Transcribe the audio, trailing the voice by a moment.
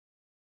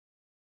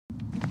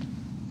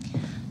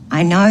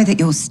I know that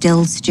you're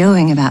still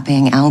stewing about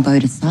being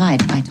elbowed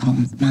aside by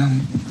Tom's mum.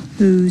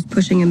 Who's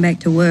pushing him back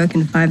to work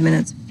in 5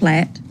 minutes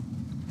flat?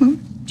 Well,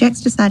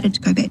 Jack's decided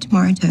to go back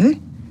tomorrow too.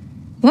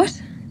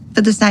 What?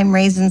 For the same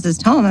reasons as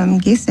Tom, I'm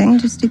guessing,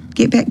 just to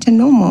get back to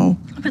normal.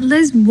 But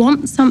Liz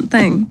wants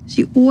something.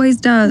 She always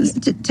does.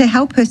 To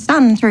help her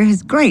son through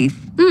his grief.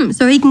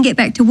 So he can get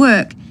back to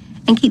work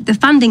and keep the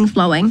funding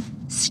flowing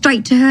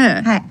straight to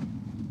her. Hey,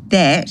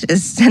 that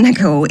is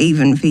cynical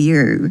even for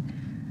you.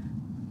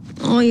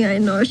 Oh, yeah, I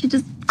know. She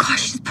just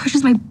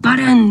pushes my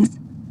buttons.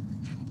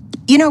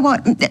 You know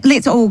what?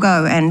 Let's all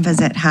go and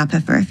visit Harper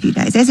for a few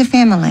days as a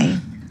family.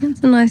 That's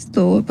a nice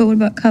thought, but what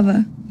about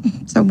cover?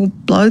 So we'll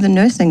blow the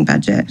nursing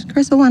budget.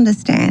 Chris will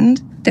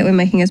understand. That we're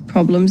making his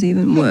problems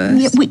even worse.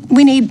 Yeah,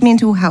 we need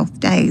mental health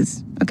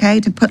days,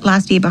 okay, to put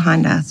last year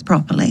behind us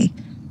properly.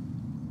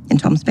 And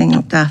Tom's being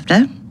looked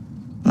after,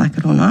 like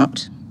it or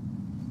not.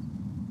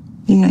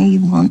 You know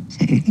you want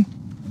to.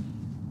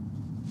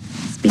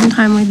 Spend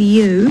time with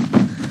you.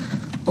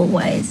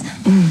 Always.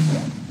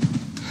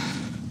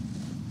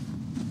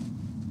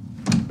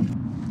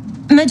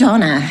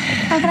 Madonna.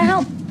 How can I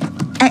help?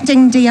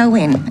 Acting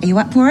DON. Are you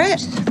up for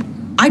it?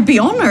 I'd be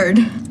honoured.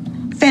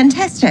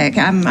 Fantastic.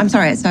 I'm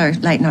sorry it's so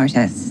late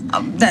notice.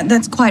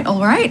 That's quite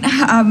all right.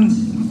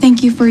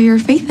 Thank you for your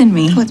faith in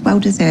me. Oh, it's well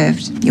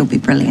deserved. You'll be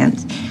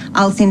brilliant.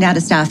 I'll send out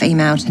a staff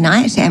email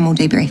tonight and we'll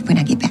debrief when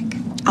I get back.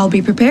 I'll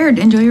be prepared.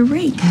 Enjoy your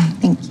break.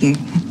 Thank you.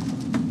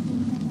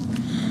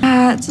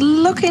 It's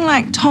looking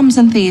like Tom's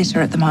in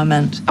theatre at the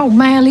moment. Oh,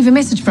 may I leave a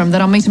message for him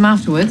that I'll meet him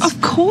afterwards? Of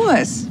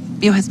course.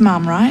 You're his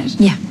mum, right?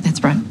 Yeah,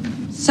 that's right.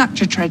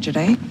 Such a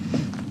tragedy.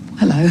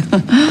 Hello,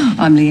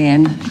 I'm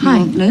Leanne. Hi. You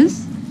want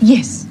Liz?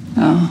 Yes.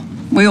 Oh,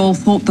 we all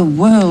thought the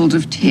world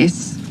of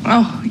Tess.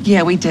 Oh,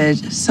 yeah, we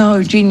did.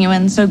 So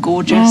genuine, so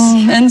gorgeous.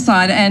 Oh,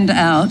 inside and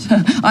out.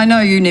 I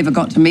know you never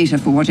got to meet her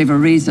for whatever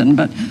reason,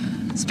 but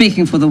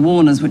speaking for the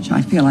Warners, which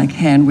I feel I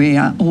can, we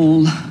are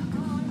all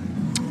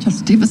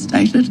just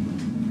devastated.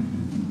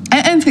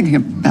 And thinking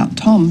about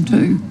Tom,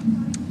 too.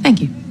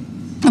 Thank you.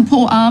 And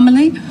poor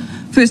Amelie,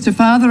 first her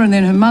father and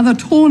then her mother,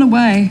 torn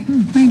away. I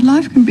mean,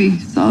 life can be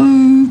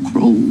so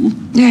cruel.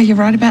 Yeah, you're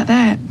right about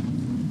that.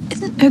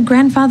 Isn't her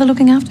grandfather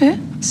looking after her?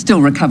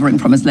 Still recovering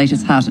from his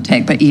latest heart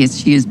attack, but yes,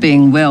 she is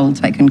being well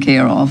taken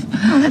care of.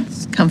 Oh,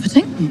 that's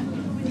comforting.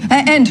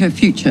 And her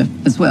future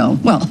as well.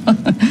 Well,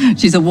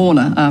 she's a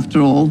Warner,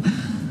 after all.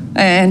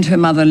 And her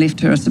mother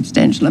left her a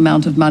substantial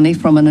amount of money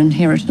from an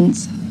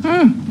inheritance.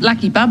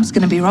 Lucky Bub's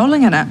going to be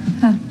rolling in it.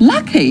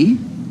 Lucky?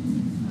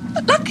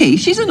 Lucky?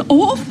 She's an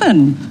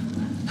orphan.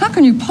 How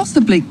can you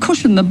possibly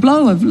cushion the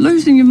blow of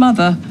losing your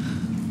mother?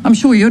 I'm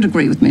sure you'd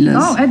agree with me, Liz.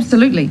 Oh,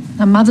 absolutely.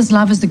 A mother's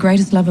love is the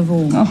greatest love of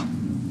all. Oh,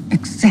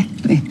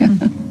 exactly.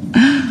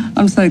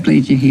 I'm so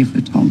glad you're here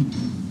for Tom.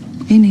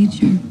 He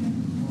needs you.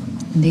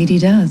 Indeed he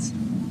does.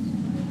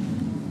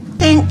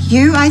 Thank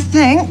you, I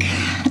think.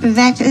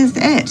 That is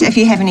it. If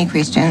you have any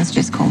questions,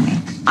 just call me.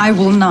 I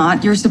will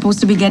not. You're supposed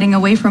to be getting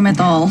away from it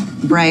all.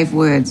 Brave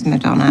words,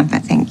 Madonna,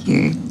 but thank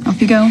you.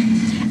 Off you go.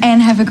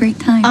 And have a great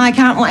time. I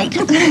can't wait.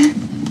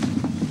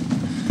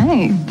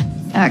 Hey,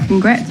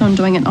 congrats on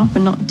doing it off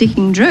and not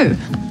dicking Drew.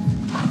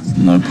 There's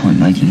no point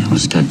making you a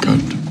scapegoat.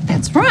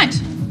 That's right.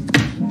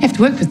 Have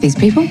to work with these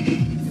people.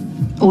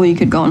 Or you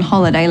could go on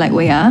holiday like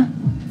we are.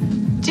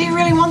 Do you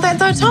really want that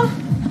though, Tom?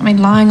 I mean,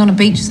 lying on a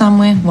beach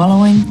somewhere,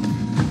 wallowing.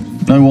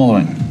 No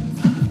wallowing.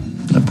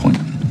 No point.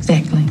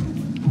 Exactly.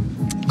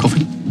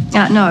 Coffee?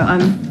 No,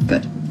 I'm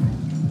good.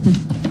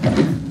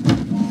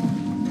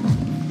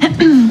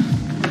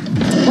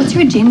 What's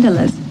your agenda,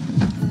 Liz?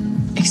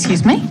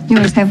 Excuse me? You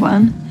always have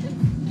one.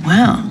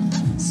 Wow.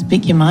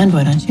 Speak your mind,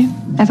 why don't you?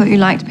 I thought you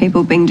liked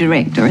people being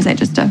direct, or is that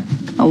just a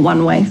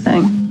one-way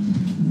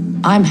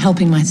thing? I'm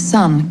helping my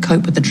son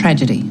cope with the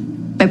tragedy.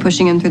 By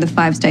pushing him through the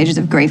 5 stages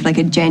of grief like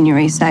a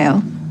January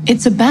sale.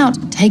 It's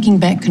about taking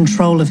back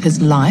control of his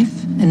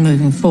life and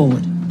moving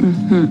forward.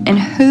 And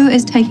who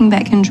is taking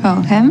back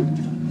control, him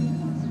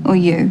or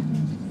you?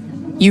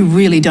 You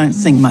really don't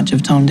think much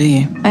of Tom, do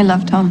you? I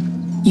love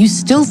Tom. You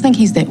still think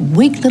he's that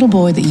weak little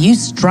boy that you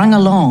strung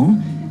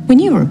along when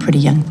you were a pretty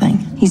young thing.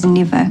 He's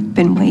never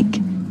been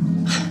weak.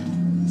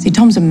 See,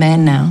 Tom's a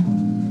man now.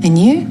 And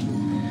you?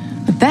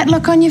 With that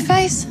look on your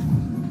face?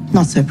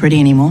 Not so pretty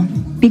anymore.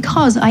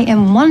 Because I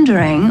am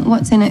wondering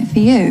what's in it for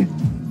you.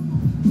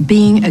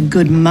 Being a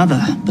good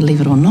mother,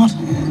 believe it or not.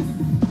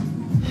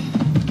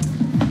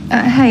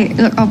 Hey,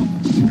 look, I'll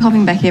be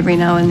popping back every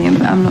now and then,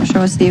 but I'm not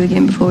sure I'll see you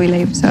again before we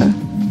leave, so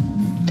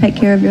take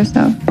care of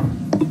yourself.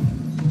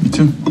 You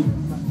too.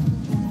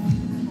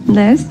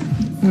 Liz?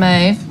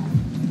 Maeve.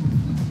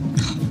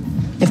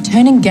 If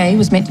turning gay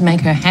was meant to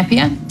make her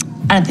happier,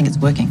 I don't think it's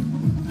working.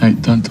 Hey,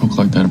 don't talk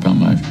like that about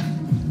Maeve.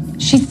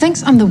 She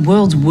thinks I'm the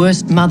world's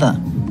worst mother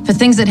for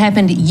things that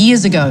happened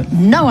years ago.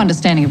 No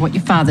understanding of what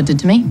your father did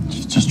to me.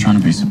 She's just trying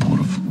to be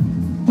supportive.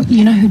 Well,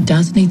 you know who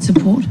does need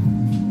support?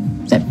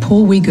 That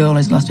poor wee girl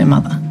who's lost her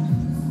mother.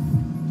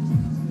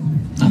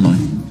 Emily.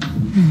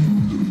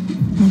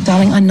 Well,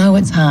 darling, I know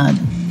it's hard.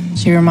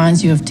 She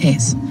reminds you of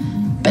Tess.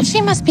 But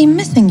she must be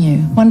missing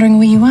you, wondering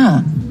where you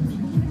are.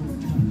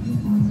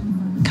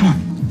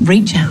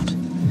 Reach out.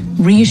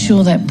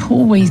 Reassure that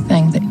poor wee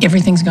thing that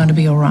everything's going to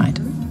be all right.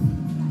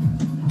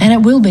 And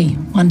it will be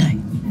one day.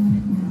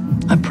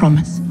 I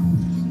promise.